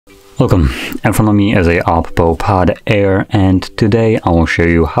Welcome, in front of me is a OPPO Pad Air, and today I will show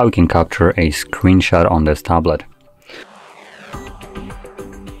you how you can capture a screenshot on this tablet.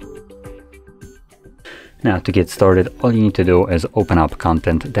 Now, to get started, all you need to do is open up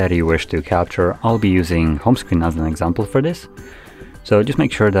content that you wish to capture. I'll be using home screen as an example for this. So just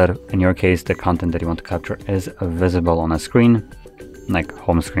make sure that in your case the content that you want to capture is visible on a screen, like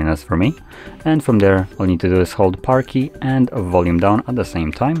home screen is for me. And from there, all you need to do is hold power key and volume down at the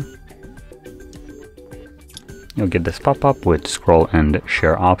same time. You'll get this pop-up with scroll and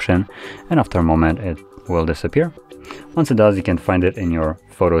share option, and after a moment it will disappear. Once it does, you can find it in your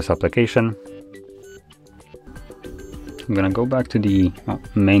Photos application. I'm gonna go back to the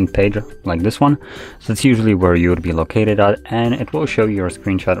main page like this one. So it's usually where you would be located at, and it will show your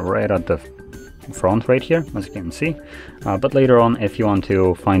screenshot right at the front right here, as you can see. But later on, if you want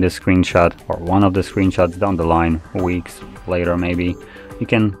to find a screenshot or one of the screenshots down the line, weeks later maybe, you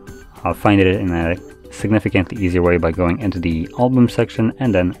can find it in a significantly easier way by going into the album section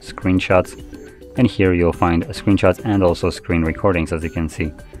and then screenshots, and here you'll find screenshots and also screen recordings, as you can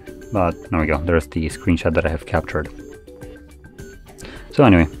see. But there we go, there's the screenshot that I have captured. So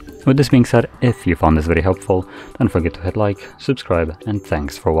anyway, with this being said, if you found this very helpful, don't forget to hit like, subscribe, and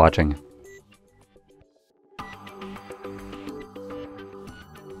thanks for watching.